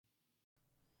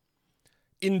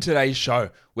In today's show,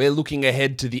 we're looking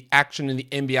ahead to the action in the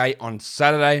NBA on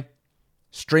Saturday,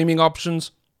 streaming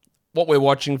options, what we're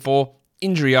watching for,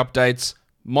 injury updates,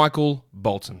 Michael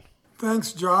Bolton.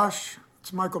 Thanks, Josh.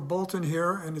 It's Michael Bolton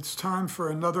here, and it's time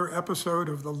for another episode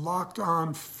of the Locked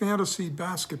On Fantasy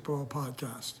Basketball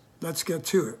Podcast. Let's get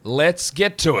to it. Let's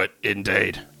get to it,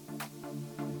 indeed.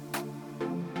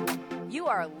 You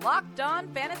are Locked On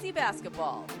Fantasy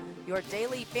Basketball, your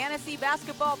daily fantasy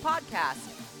basketball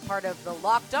podcast, part of the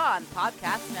Locked On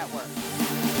Podcast Network.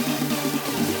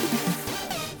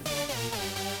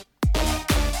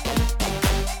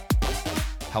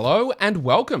 Hello and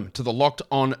welcome to the Locked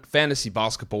On Fantasy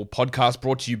Basketball Podcast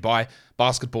brought to you by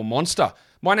Basketball Monster.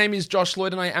 My name is Josh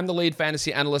Lloyd and I am the lead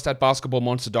fantasy analyst at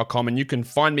basketballmonster.com, and you can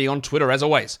find me on Twitter as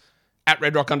always at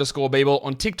redrock_Beeble,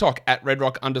 on TikTok at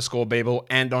redrock_Beeble,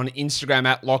 and on Instagram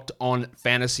at Locked On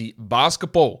Fantasy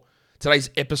Basketball. Today's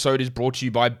episode is brought to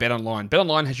you by BetOnline.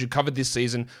 BetOnline has you covered this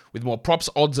season with more props,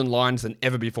 odds, and lines than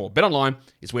ever before. BetOnline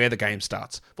is where the game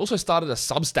starts. I've also started a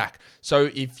Substack, so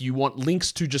if you want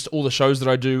links to just all the shows that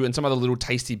I do and some other little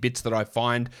tasty bits that I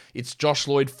find, it's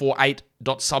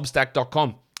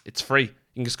joshloyd48.substack.com. It's free. You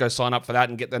can just go sign up for that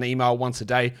and get an email once a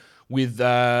day with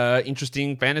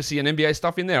interesting fantasy and NBA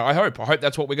stuff in there. I hope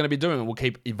that's what we're going to be doing, and we'll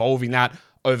keep evolving that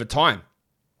over time.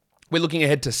 We're looking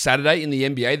ahead to Saturday in the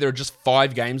NBA. There are just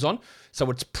 5 games on, so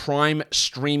it's prime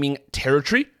streaming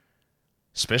territory,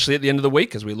 especially at the end of the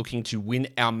week as we're looking to win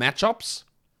our matchups.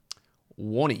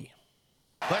 Warnie.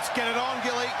 Let's get it on,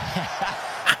 Gilly.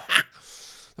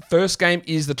 The first game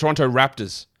is the Toronto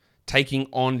Raptors taking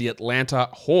on the Atlanta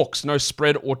Hawks. No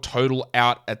spread or total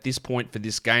out at this point for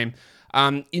this game.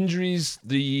 Injuries,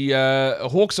 the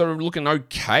Hawks are looking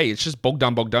okay. It's just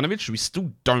Bogdan Bogdanovic, who we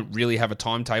still don't really have a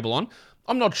timetable on.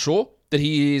 I'm not sure that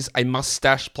he is a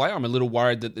must-stash player. I'm a little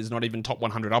worried that there's not even top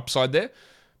 100 upside there.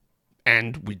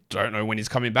 And we don't know when he's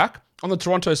coming back. On the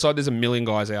Toronto side, there's a million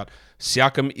guys out.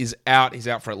 Siakam is out. He's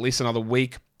out for at least another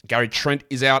week. Gary Trent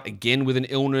is out again with an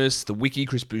illness. The Wiki,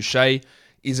 Chris Boucher,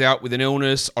 is out with an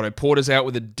illness. Otto Porter's out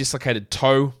with a dislocated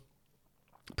toe.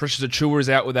 Precious Achiuwa is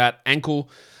out with that ankle.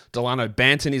 Delano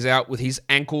Banton is out with his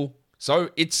ankle.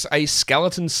 So it's a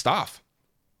skeleton staff.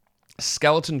 A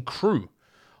skeleton crew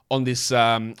on this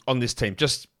team.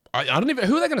 Just I don't even,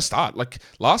 who are they going to start? Like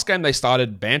last game they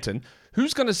started Banton.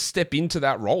 Who's going to step into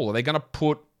that role? Are they going to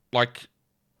put like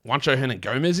Juancho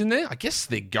Hernangomez in there? I guess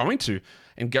they're going to,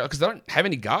 and go because they don't have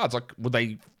any guards. Like would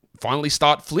they finally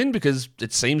start Flynn, because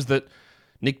it seems that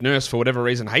Nick Nurse for whatever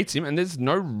reason hates him, and there's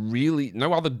no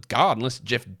other guard unless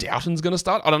Jeff Doughton's going to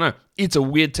start. I don't know. It's a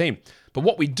weird team. But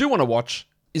what we do want to watch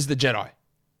is the Jedi,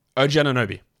 OG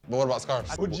Anunoby. But what about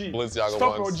scarves? OG. Balenciaga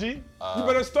Stop ones. OG. You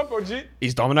better stop OG.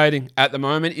 He's dominating at the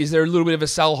moment. Is there a little bit of a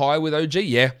sell high with OG?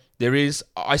 Yeah, there is.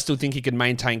 I still think he can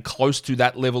maintain close to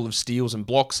that level of steals and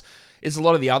blocks. It's a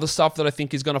lot of the other stuff that I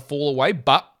think is going to fall away,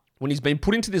 but when he's been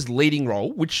put into this leading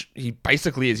role, which he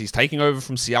basically is, he's taking over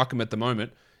from Siakam at the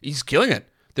moment, he's killing it.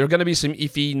 There are going to be some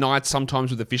iffy nights sometimes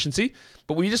with efficiency,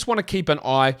 but we just want to keep an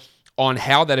eye on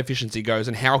how that efficiency goes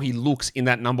and how he looks in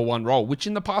that number one role, which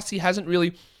in the past he hasn't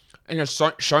really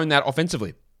shown that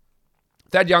offensively.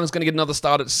 Thad Young's going to get another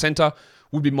start at center,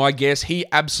 would be my guess. He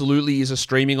absolutely is a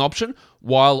streaming option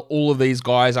while all of these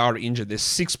guys are injured. There's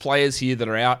 6 players here that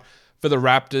are out for the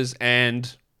Raptors,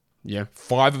 and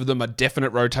 5 of them are definite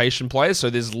rotation players, so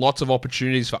there's lots of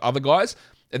opportunities for other guys,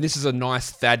 and this is a nice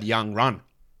Thad Young run.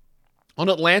 On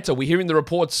Atlanta, we're hearing the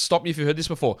reports, stop me if you've heard this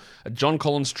before, a John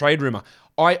Collins trade rumor.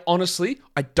 I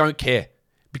don't care.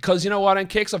 Because you know why I don't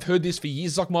care? Because I've heard this for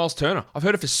years. It's like Miles Turner. I've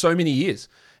heard it for so many years.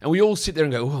 And we all sit there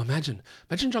and go, oh, imagine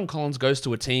John Collins goes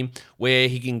to a team where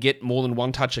he can get more than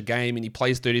one touch a game and he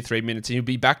plays 33 minutes and he'll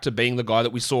be back to being the guy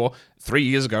that we saw 3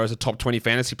 years ago as a top 20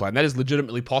 fantasy player. And that is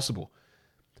legitimately possible.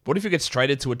 But what if he gets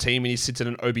traded to a team and he sits in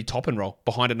an Obi Toppin role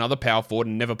behind another power forward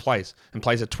and never plays and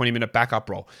plays a 20-minute backup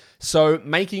role? So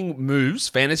making moves,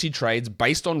 fantasy trades,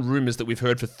 based on rumors that we've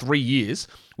heard for 3 years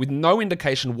with no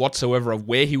indication whatsoever of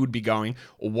where he would be going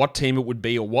or what team it would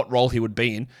be or what role he would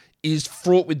be in is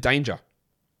fraught with danger.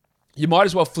 You might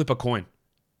as well flip a coin.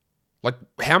 Like,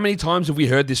 how many times have we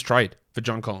heard this trade for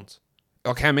John Collins?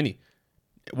 Like, how many?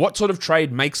 What sort of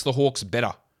trade makes the Hawks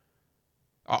better?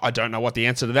 I don't know what the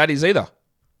answer to that is either.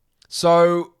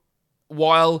 So,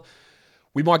 while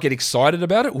we might get excited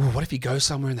about it, what if he goes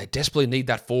somewhere and they desperately need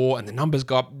that 4 and the numbers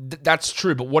go up? That's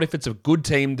true, but what if it's a good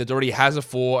team that already has a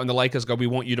 4 and the Lakers go, we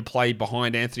want you to play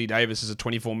behind Anthony Davis as a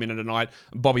 24-minute a night,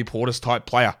 Bobby Portis type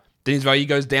player? Then his value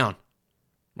goes down.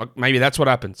 Like, maybe that's what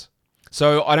happens.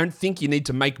 So I don't think you need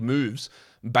to make moves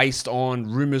based on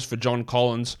rumors for John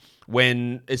Collins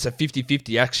when it's a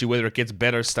 50-50 actually whether it gets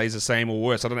better, stays the same, or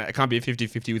worse. I don't know. It can't be a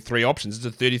 50-50 with 3 options. It's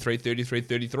a 33, 33,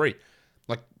 33.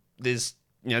 Like, there's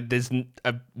a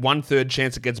 1/3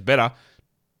 chance it gets better,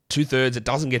 2/3 it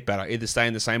doesn't get better, either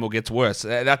staying the same or gets worse.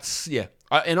 That's, yeah.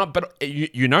 But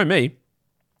you know me,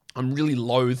 I'm really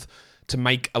loath to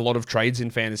make a lot of trades in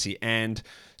fantasy, and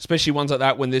especially ones like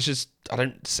that when there's just, I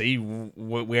don't see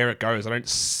where it goes. I don't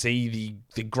see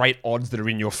the great odds that are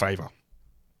in your favor.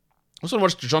 I also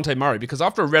want to watch DeJounte Murray, because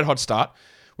after a red-hot start,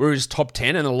 where he was top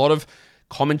 10, and a lot of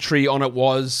commentary on it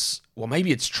was, well,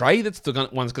 maybe it's Trey that's the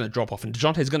one that's going to drop off, and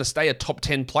DeJounte's going to stay a top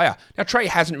 10 player. Now, Trey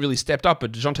hasn't really stepped up,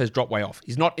 but DeJounte's dropped way off.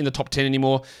 He's not in the top 10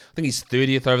 anymore. I think he's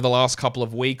 30th over the last couple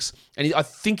of weeks, and I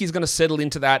think he's going to settle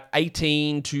into that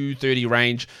 18 to 30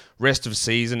 range rest of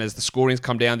season as the scoring's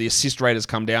come down, the assist rate has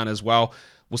come down as well.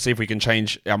 We'll see if we can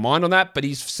change our mind on that, but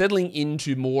he's settling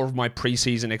into more of my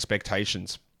preseason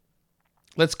expectations.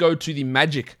 Let's go to the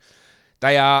Magic.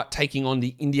 They are taking on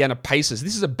the Indiana Pacers.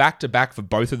 This is a back-to-back for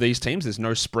both of these teams. There's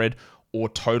no spread or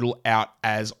total out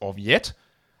as of yet.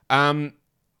 In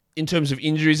terms of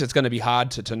injuries, it's going to be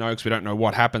hard to know because we don't know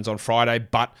what happens on Friday,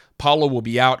 but Paolo will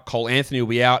be out, Cole Anthony will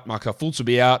be out, Markelle Fultz will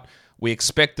be out. We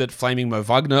expect that Flaming Mo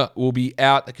Wagner will be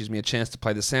out. That gives me a chance to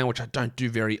play the sound, which I don't do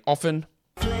very often.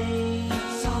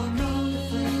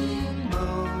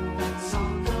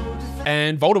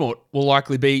 And Voldemort will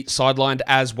likely be sidelined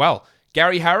as well.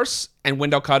 Gary Harris and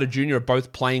Wendell Carter Jr. are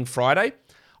both playing Friday.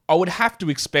 I would have to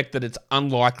expect that it's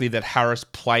unlikely that Harris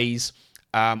plays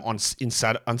on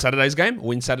Saturday's game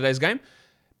or in Saturday's game,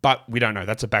 but we don't know.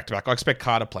 That's a back-to-back. I expect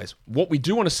Carter plays. What we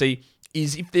do want to see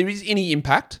is if there is any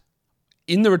impact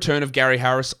in the return of Gary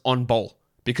Harris on Bol,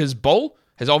 because Bol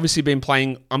has obviously been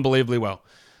playing unbelievably well.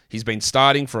 He's been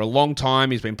starting for a long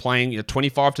time. He's been playing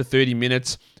 25 to 30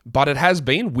 minutes, but it has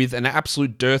been with an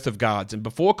absolute dearth of guards. And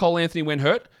before Cole Anthony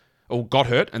got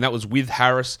hurt, and that was with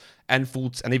Harris and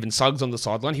Fultz and even Suggs on the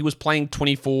sideline, he was playing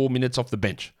 24 minutes off the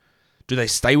bench. Do they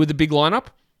stay with the big lineup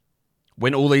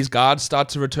when all these guards start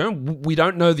to return? We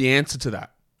don't know the answer to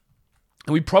that.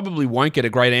 And we probably won't get a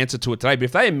great answer to it today, but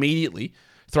if they immediately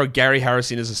throw Gary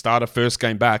Harris in as a starter first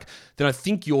game back, then I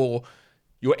think your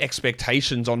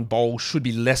expectations on Bol should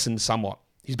be lessened somewhat.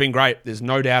 He's been great, there's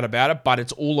no doubt about it, but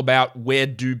it's all about where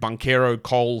do Banchero,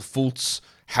 Cole, Fultz,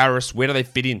 Harris, where do they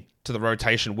fit in to the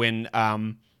rotation when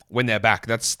they're back?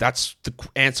 That's the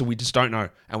answer we just don't know,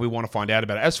 and we want to find out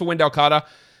about it. As for Wendell Carter,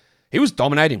 he was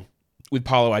dominating with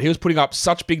Paolo out. He was putting up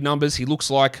such big numbers. He looks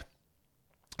like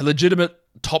a legitimate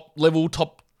top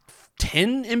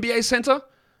 10 NBA center,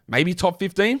 maybe top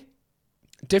 15.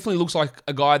 Definitely looks like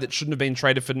a guy that shouldn't have been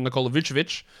traded for Nikola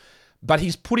Vucevic, but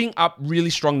he's putting up really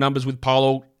strong numbers with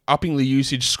Paolo, upping the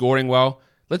usage, scoring well.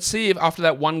 Let's see if after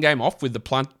that one game off with the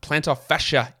plantar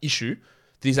fascia issue,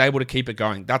 that he's able to keep it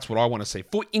going. That's what I want to see.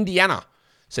 For Indiana,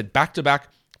 said back-to-back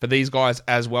for these guys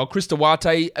as well. Chris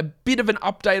Duarte, a bit of an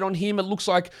update on him. It looks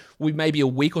like we may be a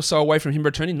week or so away from him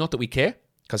returning. Not that we care,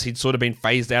 because he'd sort of been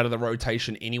phased out of the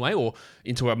rotation anyway, or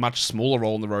into a much smaller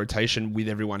role in the rotation with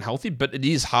everyone healthy. But it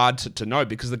is hard to know,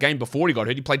 because the game before he got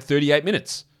hurt, he played 38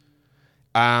 minutes.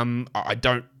 I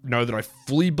don't know that I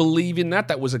fully believe in that.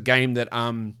 That was a game that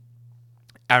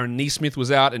Aaron Nesmith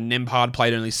was out, and Nembhard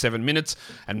played only 7 minutes,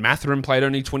 and Mathurin played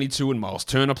only 22, and Miles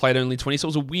Turner played only 20, so it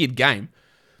was a weird game.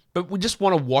 But we just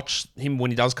want to watch him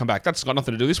when he does come back. That's got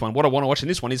nothing to do with this one. What I want to watch in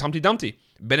this one is Humpty Dumpty,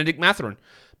 Benedict Mathurin,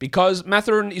 because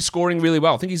Mathurin is scoring really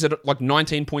well. I think he's at like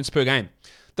 19 points per game.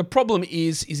 The problem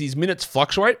is his minutes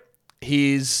fluctuate,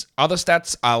 his other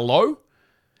stats are low,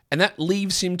 and that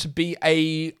leaves him to be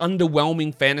a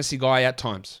underwhelming fantasy guy at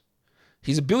times.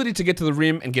 His ability to get to the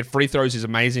rim and get free throws is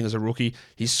amazing as a rookie.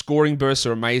 His scoring bursts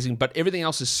are amazing, but everything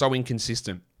else is so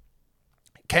inconsistent.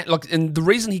 And the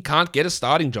reason he can't get a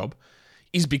starting job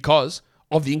is because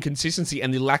of the inconsistency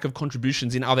and the lack of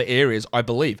contributions in other areas, I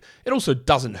believe. It also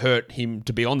doesn't hurt him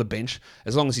to be on the bench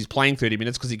as long as he's playing 30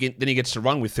 minutes, because then he gets to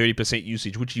run with 30%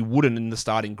 usage, which he wouldn't in the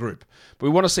starting group. But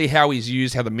we want to see how he's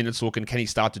used, how the minutes look, and can he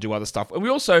start to do other stuff. And we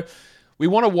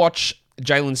want to watch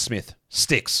Jalen Smith.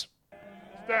 Sticks.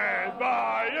 Stand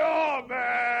by your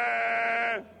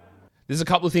man. There's a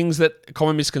couple of things that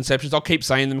common misconceptions. I'll keep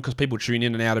saying them because people tune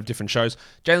in and out of different shows.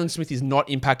 Jalen Smith is not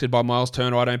impacted by Miles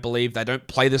Turner, I don't believe. They don't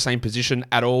play the same position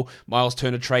at all. Miles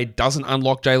Turner trade doesn't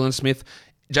unlock Jalen Smith.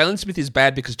 Jalen Smith is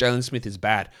bad because Jalen Smith is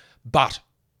bad. But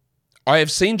I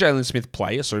have seen Jalen Smith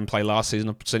play. I saw him play last season.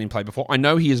 I've seen him play before. I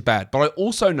know he is bad. But I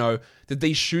also know that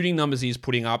these shooting numbers he is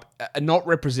putting up are not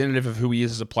representative of who he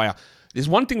is as a player. There's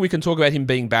one thing we can talk about him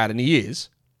being bad, and he is,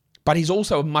 but he's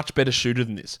also a much better shooter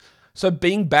than this. So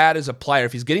being bad as a player,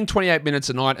 if he's getting 28 minutes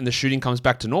a night and the shooting comes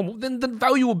back to normal, then the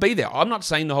value will be there. I'm not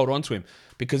saying to hold on to him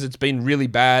because it's been really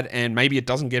bad and maybe it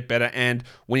doesn't get better. And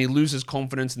when he loses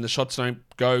confidence and the shots don't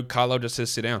go, Carlo just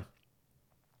says sit down.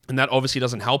 And that obviously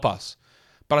doesn't help us.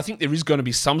 But I think there is going to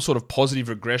be some sort of positive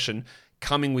regression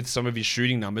coming with some of his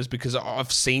shooting numbers because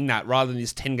I've seen that rather than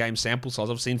his 10-game sample size.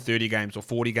 I've seen 30 games or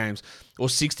 40 games or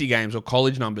 60 games or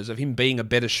college numbers of him being a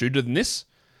better shooter than this.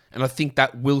 And I think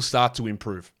that will start to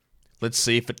improve. Let's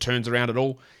see if it turns around at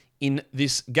all in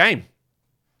this game.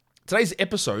 Today's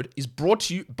episode is brought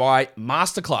to you by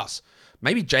Masterclass.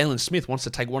 Maybe Jalen Smith wants to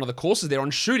take one of the courses there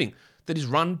on shooting that is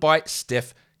run by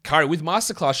Steph Curry. With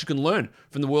Masterclass, you can learn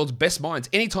from the world's best minds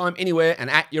anytime, anywhere, and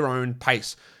at your own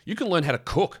pace. You can learn how to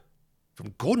cook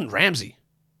from Gordon Ramsay.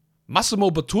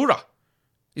 Massimo Bottura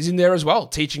is in there as well,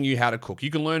 teaching you how to cook. You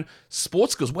can learn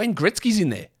sports skills. Wayne Gretzky's in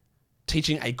there,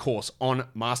 teaching a course on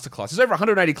Masterclass. There's over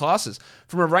 180 classes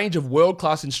from a range of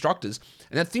world-class instructors,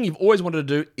 and that thing you've always wanted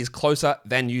to do is closer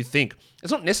than you think.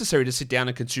 It's not necessary to sit down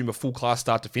and consume a full class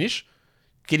start to finish,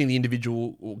 getting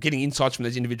insights from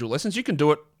those individual lessons. You can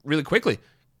do it really quickly.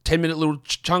 10-minute little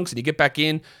chunks, and you get back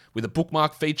in with a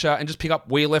bookmark feature and just pick up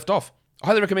where you left off. I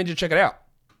highly recommend you check it out.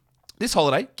 This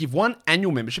holiday, give one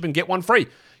annual membership and get one free.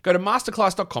 Go to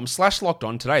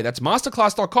masterclass.com/lockedon today. That's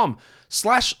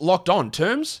masterclass.com/lockedon.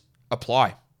 Terms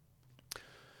apply.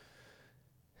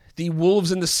 The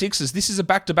Wolves and the Sixers. This is a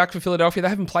back-to-back for Philadelphia. They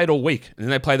haven't played all week. And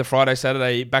then they play the Friday,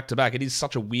 Saturday back-to-back. It is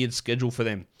such a weird schedule for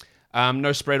them.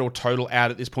 No spread or total out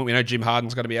at this point. We know Jim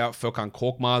Harden's going to be out. Furkan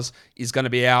Korkmaz is going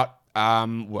to be out.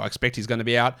 I expect he's going to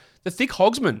be out. The Thick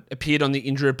Hogsman appeared on the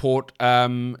injury report.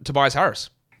 Tobias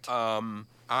Harris.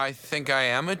 I think I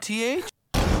am a TH.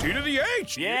 T to the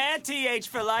H. Yeah, TH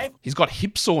for life. He's got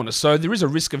hip soreness, so there is a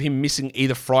risk of him missing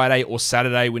either Friday or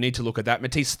Saturday. We need to look at that.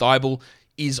 Matisse Thybulle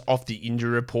is off the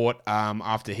injury report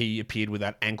after he appeared with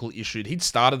that ankle issue. He'd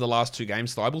started the last two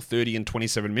games, Thybulle, 30 and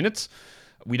 27 minutes.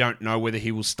 We don't know whether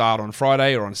he will start on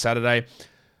Friday or on Saturday.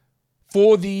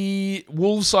 For the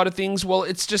Wolves side of things, well,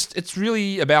 it's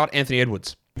really about Anthony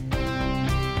Edwards.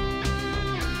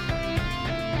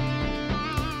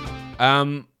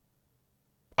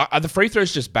 The free throw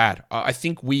is just bad. I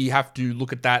think we have to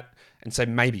look at that and say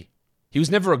maybe. He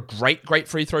was never a great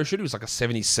free throw shooter. He was like a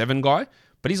 77 guy,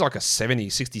 but he's like a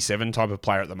 70, 67 type of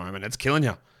player at the moment. It's killing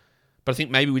you. But I think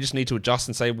maybe we just need to adjust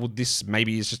and say, well, this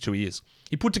maybe is just who he is.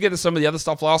 He put together some of the other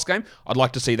stuff last game. I'd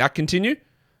like to see that continue.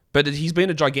 But he's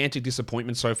been a gigantic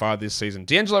disappointment so far this season.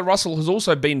 D'Angelo Russell has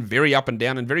also been very up and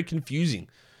down and very confusing.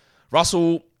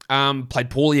 Russell played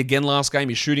poorly again last game.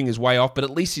 His shooting is way off, but at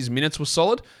least his minutes were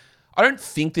solid. I don't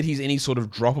think that he's any sort of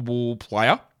droppable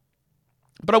player,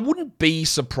 but I wouldn't be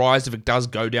surprised if it does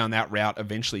go down that route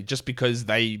eventually, just because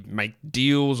they make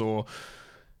deals or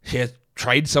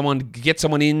trade someone, get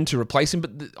someone in to replace him.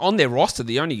 But on their roster,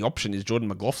 the only option is Jordan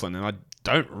McLaughlin, and I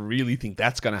don't really think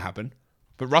that's going to happen.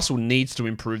 But Russell needs to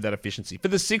improve that efficiency. For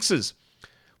the Sixers,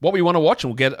 what we want to watch,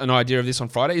 and we'll get an idea of this on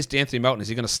Friday, is D'Anthony Melton. Is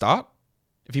he going to start?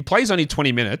 If he plays only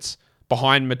 20 minutes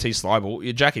behind Matisse Thybulle,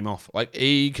 you jack him off. Like,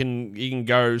 he can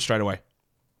go straight away.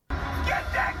 Get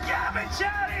that garbage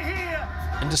out of here!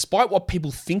 And despite what people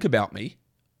think about me,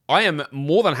 I am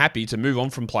more than happy to move on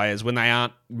from players when they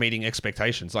aren't meeting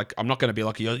expectations. Like, I'm not going to be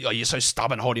like, you're so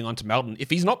stubborn holding on to Melton. If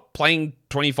he's not playing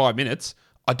 25 minutes,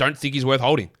 I don't think he's worth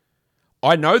holding.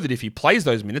 I know that if he plays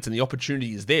those minutes and the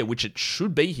opportunity is there, which it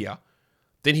should be here,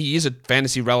 then he is a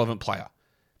fantasy relevant player.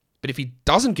 But if he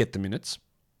doesn't get the minutes,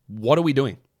 what are we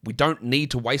doing? We don't need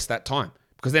to waste that time,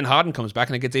 because then Harden comes back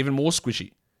and it gets even more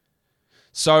squishy.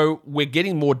 So we're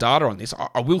getting more data on this.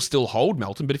 I will still hold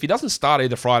Melton, but if he doesn't start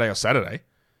either Friday or Saturday,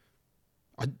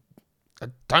 I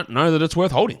don't know that it's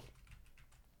worth holding.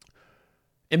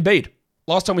 Embiid.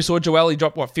 Last time we saw Joel, he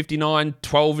dropped, 59,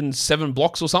 12, and 7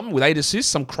 blocks or something with 8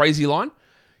 assists, some crazy line.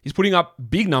 He's putting up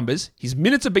big numbers. His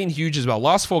minutes have been huge as well.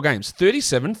 Last 4 games,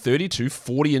 37, 32,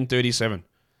 40, and 37.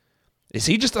 Is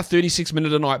he just a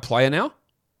 36-minute-a-night player now?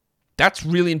 That's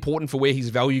really important for where his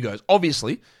value goes.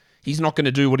 Obviously, he's not going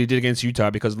to do what he did against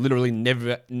Utah because literally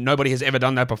nobody has ever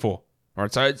done that before. All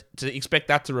right, so to expect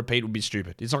that to repeat would be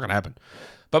stupid. It's not going to happen.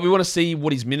 But we want to see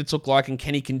what his minutes look like and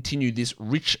can he continue this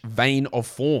rich vein of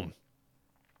form.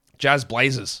 Jazz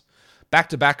Blazers.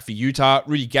 Back-to-back for Utah.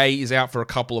 Rudy Gay is out for a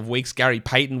couple of weeks. Gary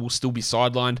Payton will still be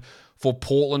sidelined for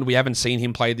Portland. We haven't seen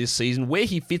him play this season. Where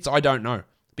he fits, I don't know.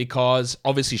 Because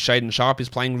obviously Shaedon Sharpe is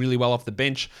playing really well off the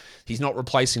bench. He's not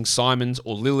replacing Simons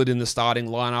or Lillard in the starting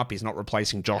lineup. He's not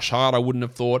replacing Josh Hart, I wouldn't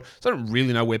have thought. So I don't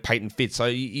really know where Payton fits. So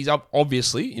he's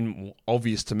obvious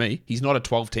to me, he's not a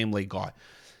 12-team league guy.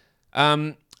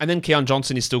 And then Keon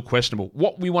Johnson is still questionable.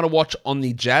 What we want to watch on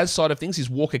the Jazz side of things is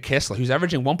Walker Kessler, who's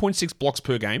averaging 1.6 blocks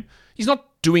per game. He's not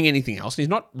doing anything else. He's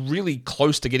not really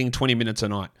close to getting 20 minutes a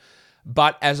night.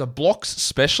 But as a blocks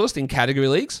specialist in category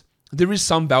leagues, there is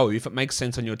some value if it makes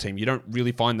sense on your team. You don't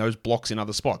really find those blocks in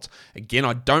other spots. Again,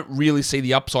 I don't really see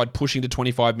the upside pushing to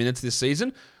 25 minutes this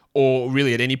season, or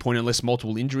really at any point unless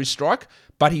multiple injuries strike.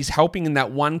 But he's helping in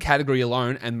that one category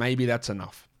alone, and maybe that's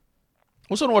enough.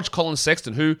 Also want to watch Colin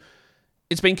Sexton, who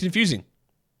it's been confusing.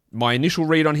 My initial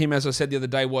read on him, as I said the other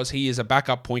day, was he is a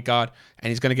backup point guard and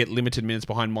he's going to get limited minutes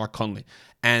behind Mike Conley.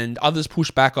 And others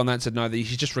pushed back on that and said, no,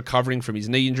 he's just recovering from his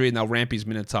knee injury and they'll ramp his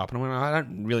minutes up. And I went, I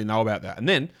don't really know about that. And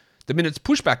then the minutes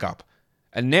pushed back up.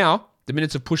 And now the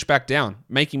minutes have pushed back down,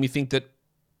 making me think that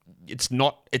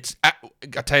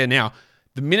I tell you now,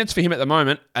 the minutes for him at the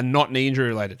moment are not knee injury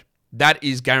related. That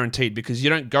is guaranteed, because you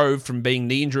don't go from being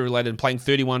knee injury related and playing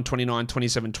 31, 29,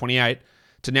 27, 28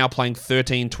 to now playing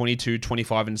 13, 22,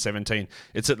 25, and 17.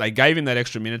 It's that they gave him that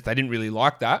extra minute. They didn't really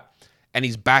like that. And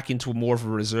he's back into more of a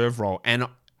reserve role. And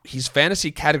his fantasy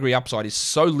category upside is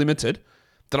so limited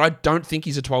that I don't think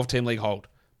he's a 12-team league hold.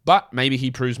 But maybe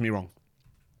he proves me wrong.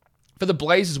 For the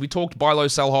Blazers, we talked buy low,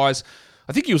 sell highs.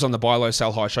 I think he was on the buy low,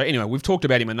 sell high show. Anyway, we've talked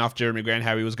about him enough, Jeremy Grant,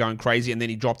 how he was going crazy, and then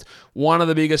he dropped one of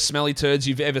the biggest smelly turds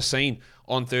you've ever seen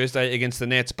on Thursday against the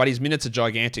Nets. But his minutes are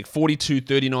gigantic. 42,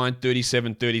 39,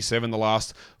 37, 37 the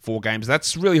last 4 games.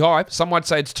 That's really high. Some might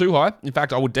say it's too high. In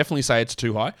fact, I would definitely say it's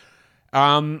too high.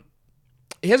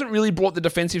 He hasn't really brought the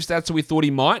defensive stats that we thought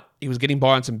he might. He was getting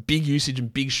by on some big usage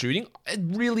and big shooting.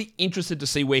 I'm really interested to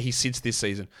see where he sits this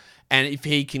season. And if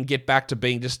he can get back to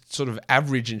being just sort of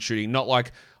average in shooting, not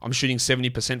like I'm shooting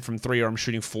 70% from 3 or I'm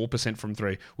shooting 4% from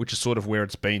 3, which is sort of where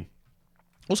it's been.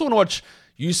 Also want to watch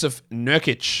Jusuf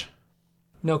Nurkic.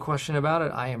 No question about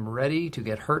it. I am ready to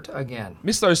get hurt again.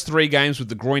 Missed those 3 games with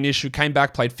the groin issue, came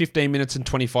back, played 15 minutes and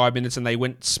 25 minutes, and they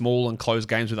went small and closed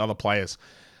games with other players.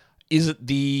 Is it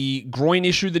the groin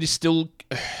issue that is still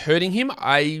hurting him?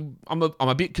 I'm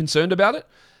a bit concerned about it.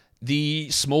 The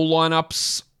small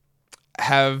lineups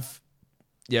have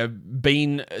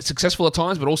been successful at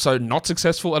times, but also not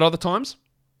successful at other times.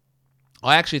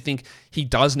 I actually think he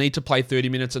does need to play 30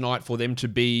 minutes a night for them to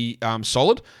be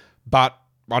solid, but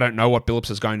I don't know what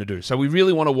Billups is going to do. So we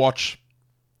really want to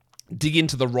dig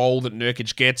into the role that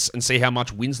Nurkic gets and see how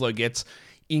much Winslow gets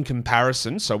in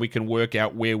comparison, so we can work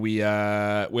out where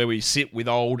we sit with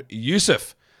old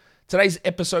Jusuf. Today's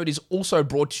episode is also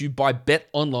brought to you by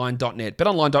BetOnline.net.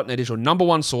 BetOnline.net is your number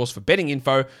one source for betting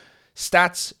info,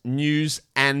 stats, news,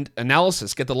 and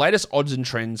analysis. Get the latest odds and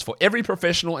trends for every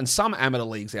professional and some amateur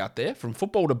leagues out there, from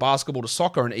football to basketball to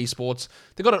soccer and esports.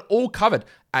 They've got it all covered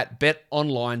at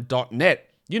BetOnline.net.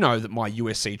 You know that my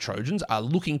USC Trojans are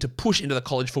looking to push into the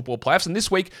college football playoffs, and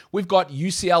this week we've got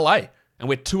UCLA, and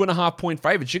we're 2.5-point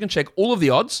favorites. You can check all of the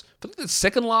odds for the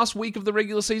second last week of the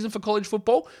regular season for college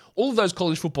football. All of those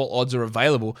college football odds are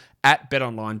available at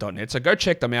betonline.net. So go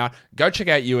check them out. Go check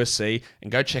out USC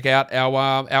and go check out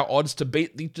our odds to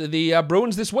beat the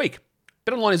Bruins this week.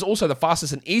 BetOnline is also the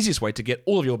fastest and easiest way to get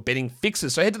all of your betting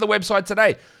fixes. So head to the website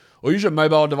today or use your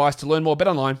mobile device to learn more.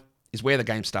 BetOnline is where the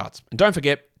game starts. And don't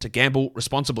forget to gamble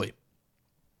responsibly.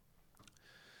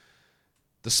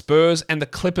 The Spurs and the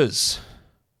Clippers.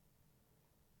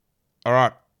 All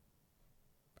right.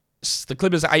 The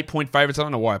Clippers are 8-point favorites. I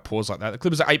don't know why I paused like that. The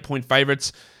Clippers are 8-point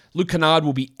favorites. Luke Kennard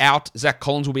will be out. Zach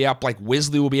Collins will be out. Blake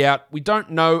Wesley will be out. We don't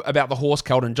know about the horse,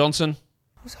 Keldon Johnson.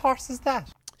 Whose horse is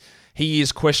that? He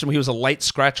is questionable. He was a late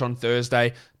scratch on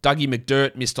Thursday. Dougie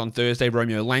McDirt missed on Thursday.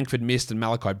 Romeo Langford missed and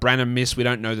Malachi Branham missed. We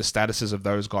don't know the statuses of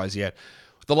those guys yet.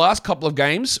 The last couple of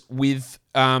games with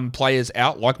players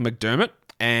out, like McDermott,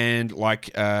 and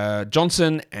like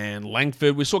Johnson and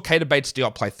Langford, we saw Keita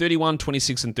Bates-Diop play 31,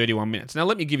 26, and 31 minutes. Now,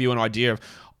 let me give you an idea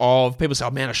of people say,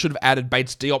 oh man, I should have added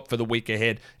Bates-Diop for the week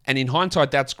ahead. And in hindsight,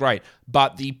 that's great.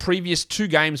 But the previous 2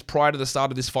 games prior to the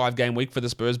start of this 5-game week for the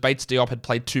Spurs, Bates-Diop had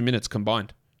played 2 minutes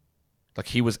combined. Like,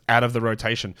 he was out of the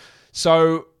rotation.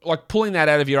 So, like, pulling that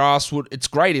out of your ass, it's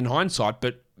great in hindsight,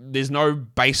 but there's no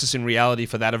basis in reality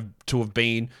for that to have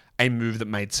been a move that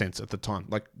made sense at the time.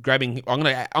 Like, I'm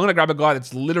gonna grab a guy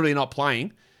that's literally not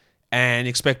playing and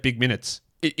expect big minutes.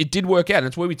 It did work out, and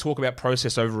it's where we talk about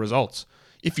process over results.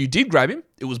 If you did grab him,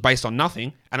 it was based on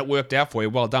nothing, and it worked out for you.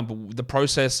 Well done, but the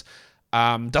process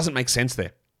doesn't make sense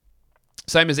there.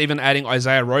 Same as even adding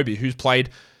Isaiah Roby, who's played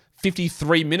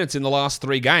 53 minutes in the last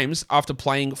 3 games after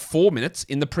playing 4 minutes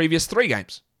in the previous 3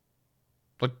 games.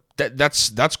 Like,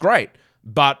 that's great,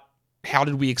 but how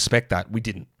did we expect that? We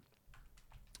didn't.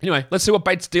 Anyway, let's see what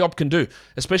Bates Diop can do,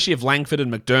 especially if Langford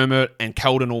and McDermott and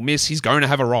Keldon all miss. He's going to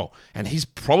have a role, and he's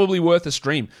probably worth a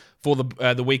stream for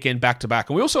the weekend back-to-back.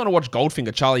 And we also want to watch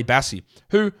Goldfinger, Charlie Bassey,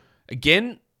 who,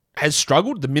 again, has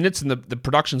struggled. The minutes and the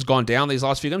production's gone down these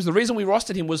last few games. The reason we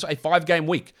rostered him was a 5-game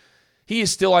week. He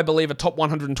is still, I believe, a top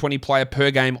 120 player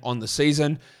per game on the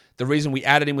season. The reason we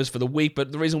added him was for the week,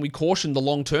 but the reason we cautioned the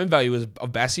long-term value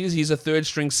of Bassey is he's a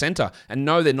third-string center. And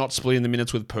no, they're not splitting the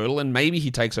minutes with Pirtle, and maybe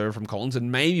he takes over from Collins,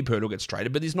 and maybe Pirtle gets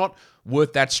traded, but he's not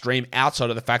worth that stream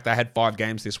outside of the fact they had 5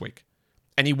 games this week.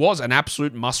 And he was an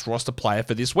absolute must-roster player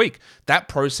for this week. That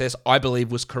process, I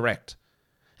believe, was correct.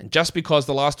 And just because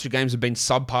the last 2 games have been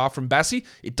subpar from Bassey,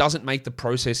 it doesn't make the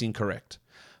process incorrect.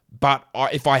 But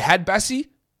if I had Bassey,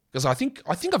 because I think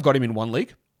I've got him in one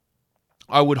league,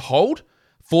 I would hold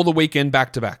for the weekend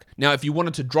back-to-back. Now, if you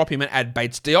wanted to drop him and add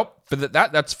Bates Diop for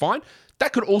that's fine.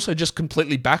 That could also just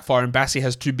completely backfire and Bassey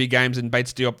has 2 big games and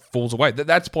Bates Diop falls away.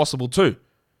 That's possible too.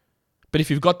 But if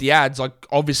you've got the ads, like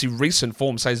obviously recent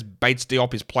form says Bates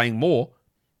Diop is playing more,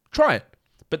 try it.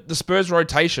 But the Spurs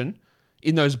rotation,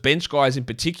 in those bench guys in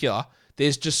particular,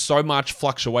 there's just so much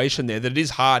fluctuation there that it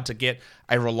is hard to get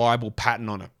a reliable pattern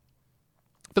on it.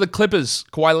 For the Clippers,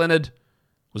 Kawhi Leonard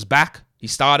was back. He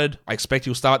started. I expect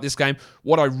he'll start this game.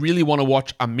 What I really want to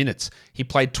watch are minutes. He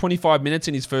played 25 minutes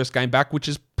in his first game back, which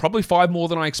is probably 5 more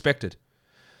than I expected.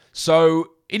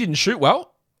 So he didn't shoot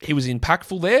well. He was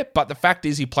impactful there, but the fact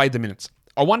is he played the minutes.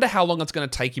 I wonder how long it's going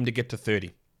to take him to get to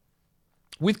 30.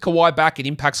 With Kawhi back, it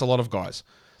impacts a lot of guys.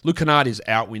 Luke Kennard is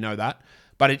out, we know that.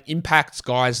 But it impacts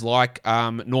guys like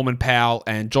Norman Powell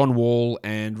and John Wall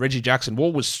and Reggie Jackson.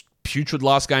 Wall was putrid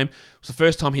last game. It was the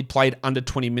first time he'd played under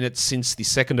 20 minutes since the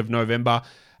 2nd of November,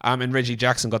 and Reggie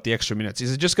Jackson got the extra minutes.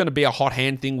 Is it just going to be a hot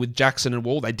hand thing with Jackson and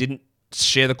Wall? They didn't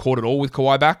share the court at all with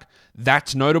Kawhi back.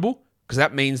 That's notable because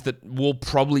that means that Wall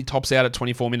probably tops out at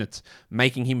 24 minutes,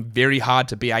 making him very hard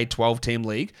to be a 12-team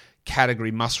league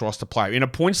category must-roster player. In a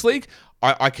points league,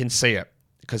 I can see it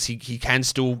because he can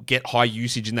still get high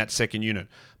usage in that second unit.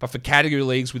 But for category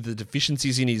leagues with the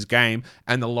deficiencies in his game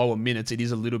and the lower minutes, it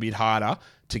is a little bit harder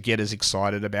to get as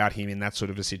excited about him in that sort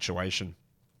of a situation.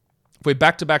 If we're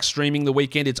back-to-back streaming the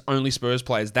weekend, it's only Spurs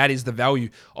players. That is the value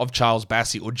of Charles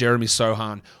Bassey or Jeremy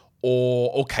Sohan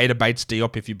or Keita Bates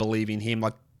Diop if you believe in him.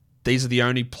 Like, these are the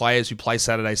only players who play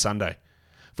Saturday, Sunday.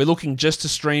 If we're looking just to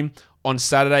stream on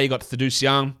Saturday, you got Thaddeus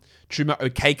Young, Chuma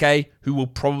Okeke, who will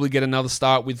probably get another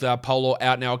start with Polo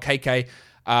out now. Okeke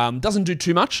doesn't do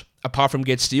too much apart from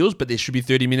get steals, but there should be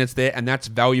 30 minutes there, and that's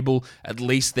valuable at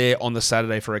least there on the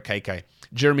Saturday for Okeke.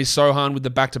 Jeremy Sohan with the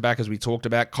back-to-back, as we talked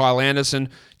about. Kyle Anderson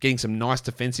getting some nice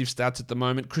defensive stats at the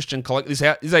moment. Christian Koloko. This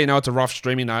is how you know it's a rough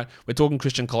streaming night. We're talking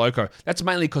Christian Koloko. That's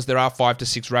mainly because there are 5 to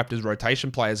 6 Raptors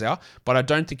rotation players out, but I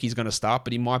don't think he's going to start,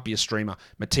 but he might be a streamer.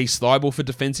 Matisse Thybulle for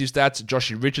defensive stats.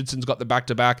 Joshie Richardson's got the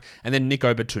back-to-back, and then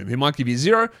Nico Batum, who might give you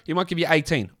 0, he might give you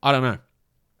 18. I don't know.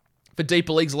 For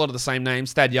deeper leagues, a lot of the same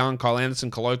names. Thad Young, Kyle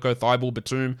Anderson, Koloko, Thybulle,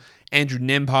 Batum, Andrew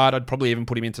Nembhard. I'd probably even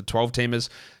put him into 12-teamers.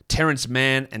 Terrence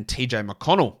Mann and TJ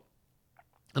McConnell.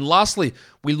 And lastly,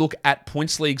 we look at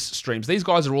points leagues streams. These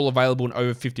guys are all available in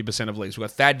over 50% of leagues. We've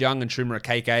got Thad Young and Chuma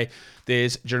Okeke.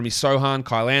 There's Jeremy Sohan,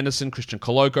 Kyle Anderson, Christian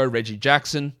Koloko, Reggie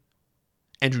Jackson,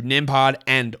 Andrew Nembhard,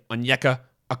 and Onyeka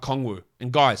Okongwu.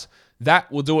 And guys,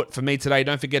 that will do it for me today.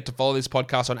 Don't forget to follow this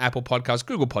podcast on Apple Podcasts,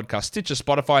 Google Podcasts, Stitcher,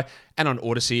 Spotify, and on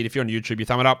Odyssey. And if you're on YouTube, you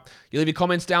thumb it up. You leave your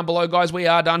comments down below, guys. We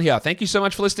are done here. Thank you so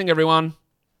much for listening, everyone.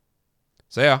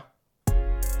 See ya.